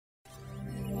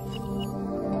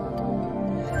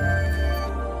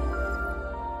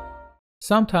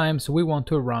Sometimes we want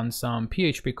to run some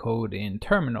PHP code in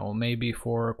terminal, maybe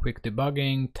for quick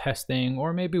debugging, testing,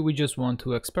 or maybe we just want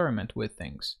to experiment with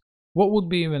things. What would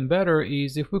be even better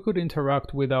is if we could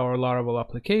interact with our Laravel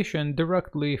application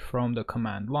directly from the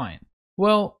command line.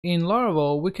 Well, in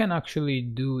Laravel, we can actually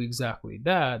do exactly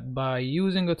that by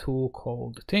using a tool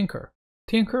called Tinker.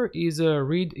 Tinker is a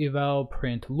read eval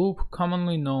print loop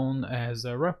commonly known as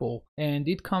a REPL, and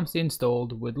it comes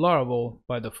installed with Laravel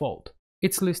by default.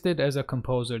 It's listed as a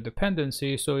composer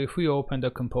dependency, so if we open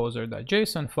the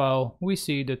composer.json file, we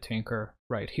see the Tinker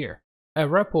right here. A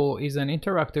REPL is an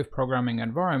interactive programming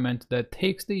environment that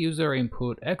takes the user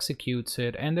input, executes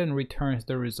it, and then returns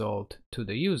the result to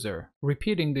the user,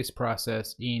 repeating this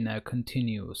process in a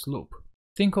continuous loop.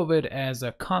 Think of it as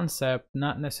a concept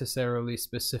not necessarily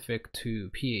specific to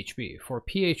PHP. For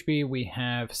PHP, we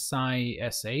have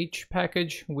sci-sh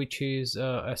package, which is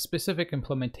a specific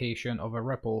implementation of a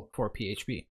REPL for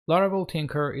PHP. Laravel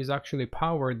Tinker is actually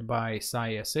powered by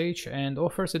sci-sh and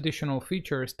offers additional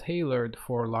features tailored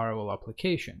for Laravel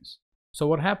applications. So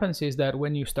what happens is that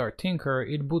when you start Tinker,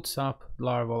 it boots up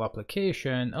Laravel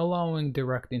application, allowing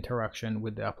direct interaction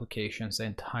with the application's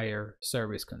entire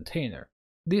service container.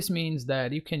 This means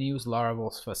that you can use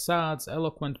Laravel's facades,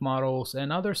 eloquent models,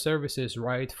 and other services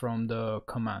right from the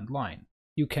command line.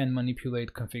 You can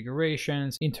manipulate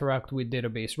configurations, interact with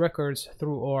database records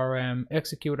through ORM,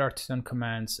 execute artisan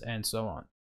commands, and so on.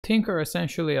 Tinker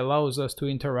essentially allows us to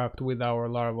interact with our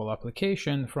Laravel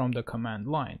application from the command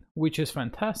line, which is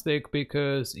fantastic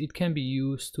because it can be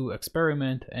used to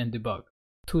experiment and debug.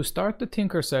 To start the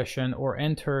Tinker session or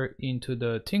enter into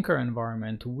the Tinker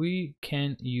environment, we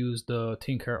can use the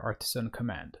Tinker artisan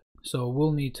command. So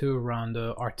we'll need to run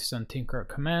the artisan tinker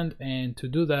command, and to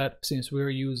do that, since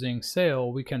we're using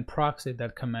sail, we can proxy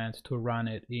that command to run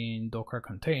it in Docker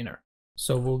container.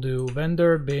 So we'll do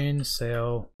vendor bin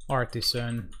sail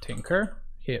artisan tinker,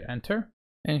 hit enter,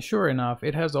 and sure enough,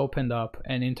 it has opened up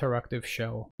an interactive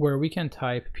shell where we can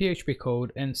type PHP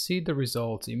code and see the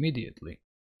results immediately.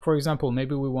 For example,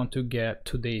 maybe we want to get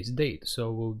today's date,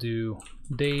 so we'll do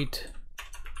date,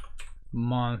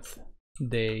 month,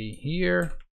 day,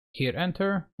 year, hit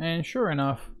enter, and sure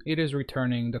enough, it is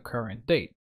returning the current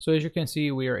date. So as you can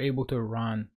see, we are able to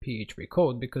run PHP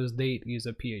code because date is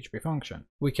a PHP function.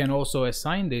 We can also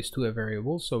assign this to a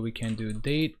variable, so we can do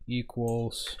date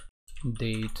equals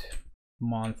date,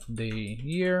 month, day,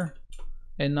 year,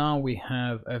 and now we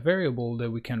have a variable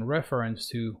that we can reference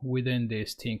to within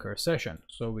this Tinker session.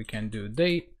 So we can do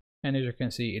date, and as you can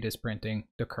see, it is printing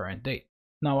the current date.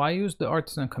 Now I use the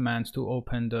artisan commands to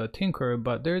open the Tinker,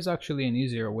 but there's actually an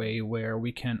easier way where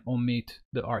we can omit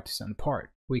the artisan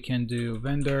part. We can do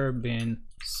vendor bin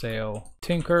sail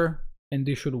tinker, and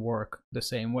this should work the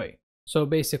same way. So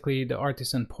basically the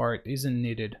artisan part isn't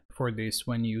needed for this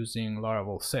when using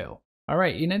Laravel sail.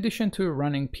 Alright, in addition to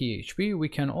running PHP, we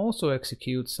can also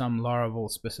execute some Laravel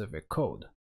specific code.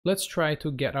 Let's try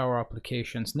to get our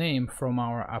application's name from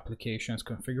our application's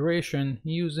configuration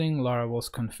using Laravel's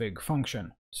config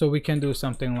function. So we can do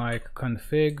something like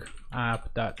config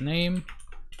app.name,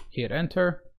 hit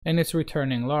enter, and it's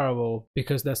returning Laravel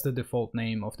because that's the default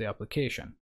name of the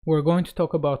application. We're going to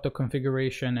talk about the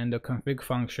configuration and the config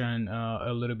function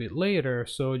a little bit later,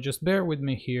 so just bear with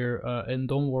me here and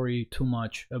don't worry too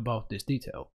much about this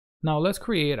detail. Now let's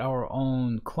create our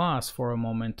own class for a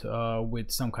moment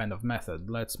with some kind of method.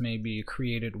 Let's maybe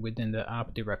create it within the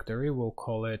app directory. We'll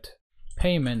call it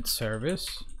payment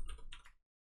service.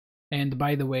 And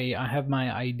by the way, I have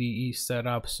my IDE set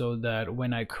up so that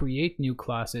when I create new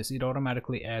classes, it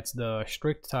automatically adds the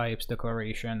strict types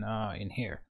declaration in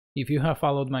here. If you have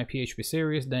followed my PHP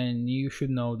series, then you should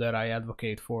know that I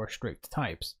advocate for strict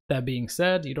types. That being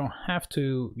said, you don't have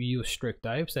to use strict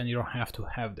types and you don't have to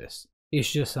have this.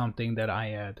 It's just something that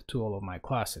I add to all of my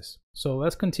classes. So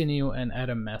let's continue and add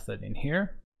a method in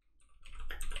here.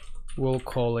 We'll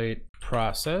call it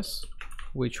process,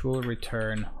 which will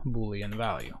return Boolean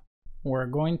value. We're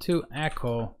going to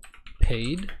echo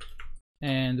paid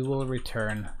and we'll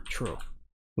return true.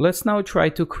 Let's now try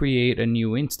to create a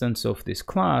new instance of this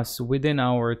class within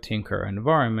our Tinker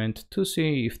environment to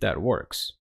see if that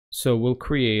works. So we'll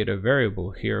create a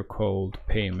variable here called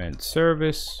payment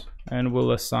service, and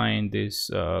we'll assign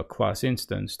this class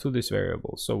instance to this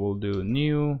variable. So we'll do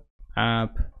new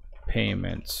app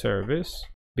payment service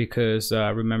because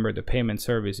remember the payment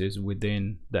service is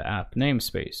within the app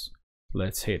namespace.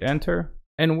 Let's hit enter,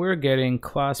 and we're getting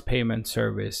class payment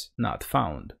service not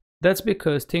found. That's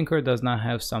because Tinker does not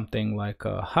have something like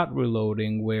a hot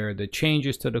reloading where the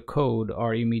changes to the code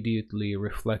are immediately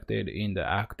reflected in the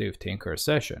active Tinker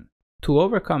session. To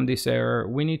overcome this error,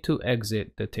 we need to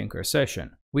exit the Tinker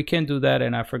session. We can do that,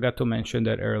 and I forgot to mention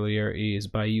that earlier, is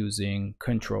by using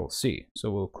Control-C.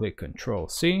 So we'll click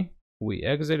Control-C, we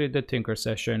exited the Tinker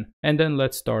session, and then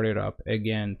let's start it up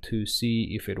again to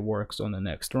see if it works on the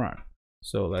next run.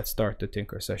 So let's start the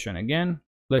Tinker session again.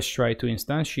 Let's try to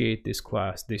instantiate this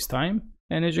class this time,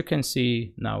 and as you can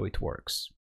see, now it works.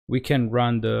 We can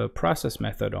run the process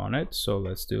method on it, so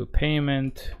let's do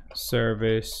payment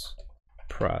service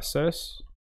process,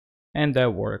 and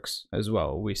that works as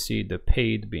well. We see the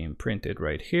paid being printed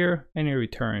right here, and it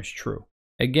returns true.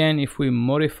 Again, if we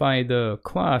modify the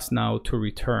class now to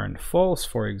return false,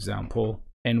 for example,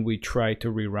 and we try to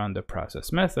rerun the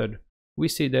process method, we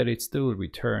see that it still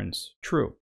returns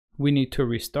true. We need to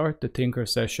restart the Tinker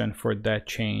session for that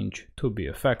change to be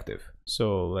effective.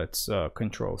 So let's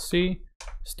Control-C,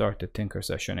 start the Tinker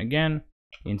session again,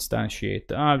 instantiate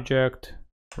the object,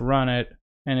 run it,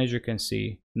 and as you can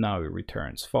see, now it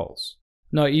returns false.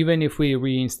 Now, even if we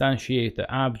reinstantiate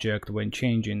the object when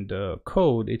changing the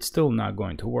code, it's still not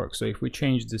going to work. So if we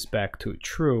change this back to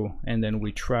true, and then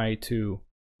we try to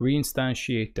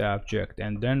reinstantiate the object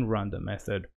and then run the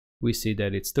method, we see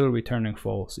that it's still returning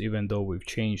false, even though we've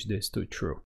changed this to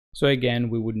true. So again,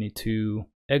 we would need to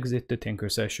exit the Tinker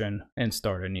session and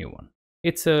start a new one.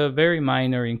 It's a very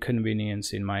minor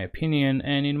inconvenience in my opinion,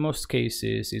 and in most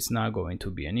cases, it's not going to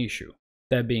be an issue.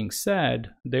 That being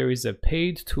said, there is a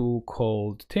paid tool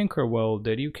called Tinkerwell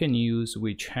that you can use,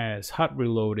 which has hot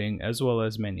reloading as well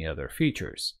as many other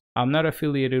features. I'm not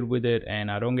affiliated with it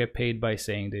and I don't get paid by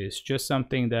saying this, just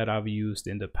something that I've used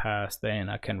in the past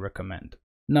and I can recommend.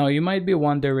 Now you might be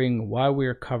wondering why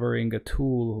we're covering a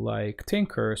tool like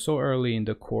Tinker so early in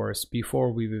the course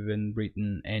before we've even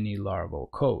written any Laravel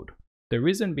code. The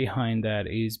reason behind that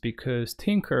is because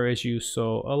Tinker, as you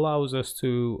saw, allows us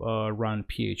to run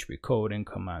PHP code in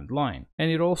command line,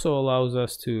 and it also allows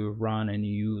us to run and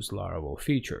use Laravel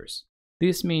features.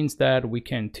 This means that we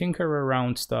can tinker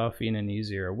around stuff in an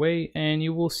easier way, and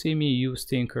you will see me use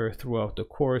Tinker throughout the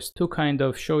course to kind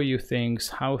of show you things,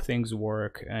 how things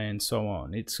work, and so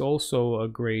on. It's also a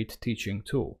great teaching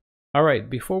tool. Alright,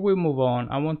 before we move on,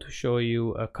 I want to show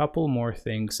you a couple more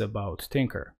things about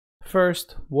Tinker.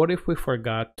 First, what if we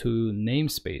forgot to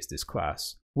namespace this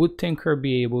class? Would Tinker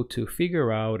be able to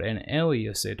figure out and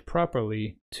alias it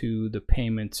properly to the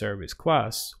payment service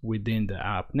class within the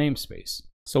app namespace?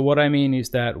 So what I mean is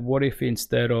that what if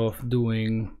instead of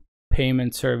doing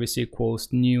payment service equals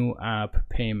new app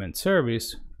payment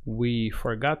service, we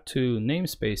forgot to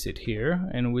namespace it here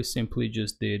and we simply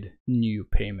just did new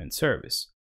payment service.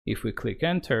 If we click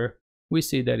enter, we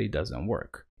see that it doesn't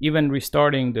work. Even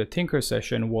restarting the Tinker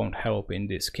session won't help in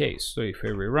this case. So if we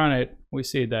rerun it, we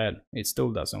see that it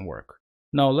still doesn't work.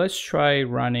 Now let's try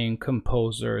running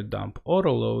composer dump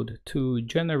autoload to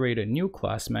generate a new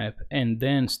class map and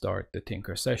then start the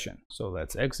Tinker session. So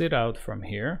let's exit out from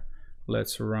here.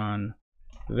 Let's run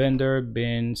vendor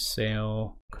bin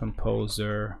sale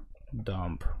composer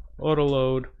dump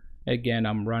autoload. Again,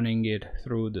 I'm running it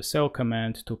through the cell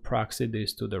command to proxy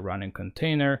this to the running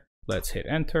container. Let's hit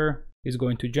enter. It's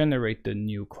going to generate the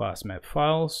new class map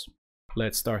files.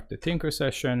 Let's start the Tinker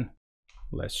session.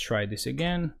 Let's try this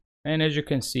again. And as you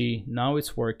can see, now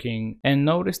it's working. And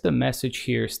notice the message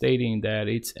here stating that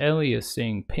it's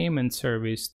aliasing payment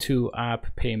service to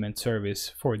app payment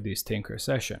service for this Tinker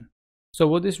session. So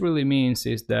what this really means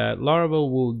is that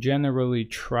Laravel will generally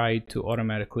try to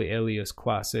automatically alias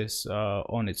classes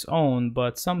on its own,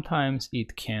 but sometimes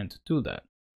it can't do that.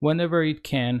 Whenever it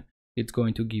can, it's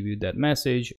going to give you that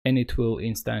message and it will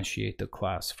instantiate the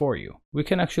class for you. We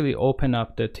can actually open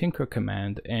up the Tinker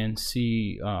command and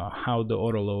see how the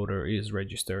autoloader is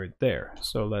registered there.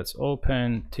 So let's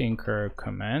open Tinker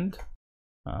command.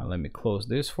 Let me close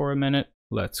this for a minute.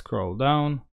 Let's scroll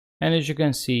down. And as you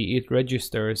can see, it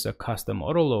registers a custom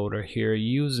autoloader here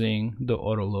using the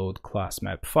autoload class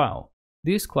map file.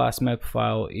 This class map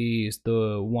file is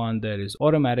the one that is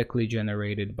automatically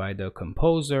generated by the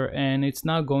composer, and it's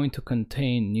not going to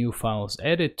contain new files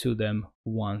added to them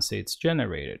once it's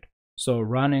generated. So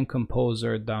running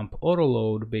composer dump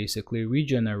autoload basically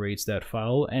regenerates that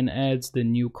file and adds the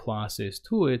new classes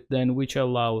to it, then which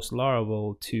allows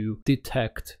Laravel to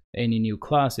detect any new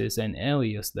classes and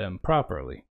alias them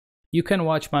properly. You can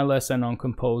watch my lesson on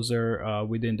Composer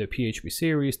within the PHP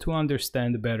series to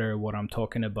understand better what I'm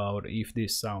talking about if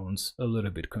this sounds a little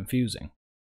bit confusing.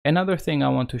 Another thing I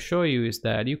want to show you is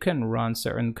that you can run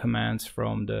certain commands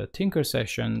from the Tinker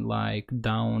session like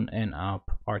down and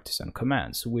up artisan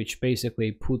commands, which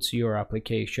basically puts your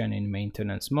application in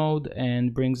maintenance mode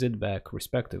and brings it back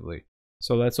respectively.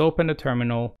 So let's open the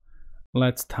terminal.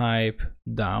 Let's type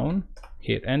down,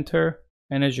 hit enter,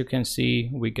 and as you can see,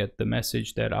 we get the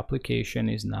message that application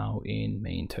is now in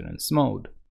maintenance mode.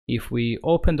 If we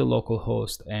open the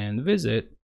localhost and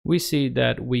visit, we see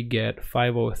that we get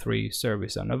 503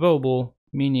 service unavailable,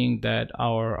 meaning that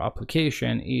our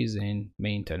application is in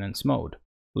maintenance mode.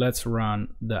 Let's run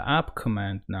the app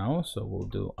command now. So we'll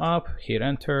do app, hit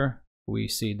enter. We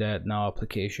see that now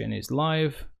application is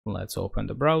live. Let's open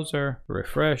the browser,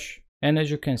 refresh, and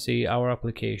as you can see, our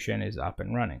application is up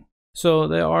and running. So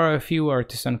there are a few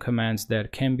artisan commands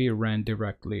that can be ran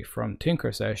directly from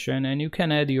Tinker session, and you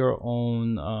can add your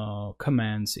own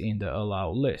commands in the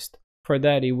allow list. For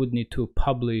that, you would need to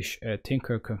publish a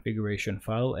Tinker configuration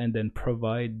file and then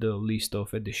provide the list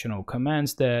of additional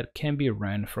commands that can be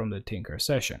ran from the Tinker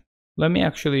session. Let me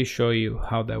actually show you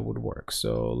how that would work.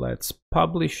 So let's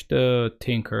publish the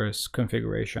Tinker's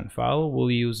configuration file.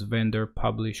 We'll use vendor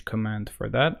publish command for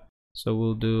that. So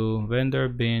we'll do vendor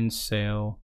bin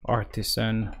sale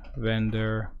artisan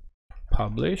vendor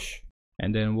publish,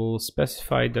 and then we'll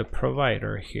specify the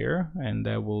provider here, and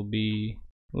that will be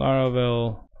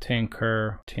Laravel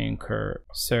Tinker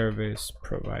service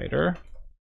provider.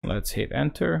 Let's hit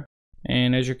enter,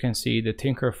 and as you can see, the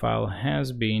Tinker file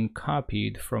has been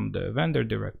copied from the vendor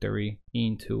directory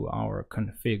into our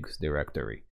configs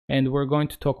directory. And we're going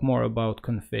to talk more about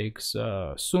configs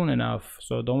soon enough,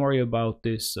 so don't worry about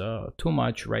this too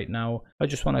much right now. I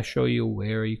just want to show you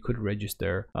where you could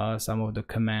register some of the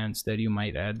commands that you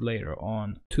might add later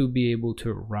on to be able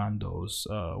to run those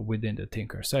within the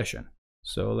Tinker session.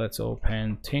 So let's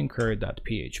open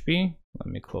tinker.php. Let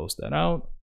me close that out.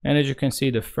 And as you can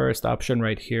see, the first option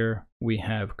right here, we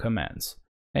have commands.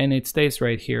 And it states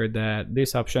right here that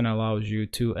this option allows you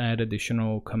to add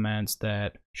additional commands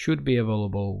that should be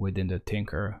available within the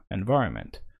Tinker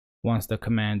environment. Once the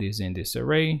command is in this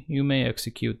array, you may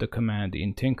execute the command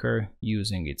in Tinker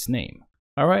using its name.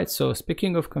 Alright, so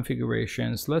speaking of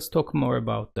configurations, let's talk more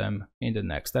about them in the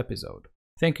next episode.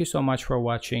 Thank you so much for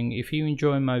watching. If you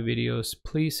enjoy my videos,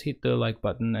 please hit the like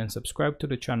button and subscribe to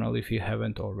the channel if you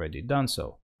haven't already done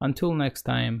so. Until next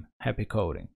time, happy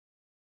coding.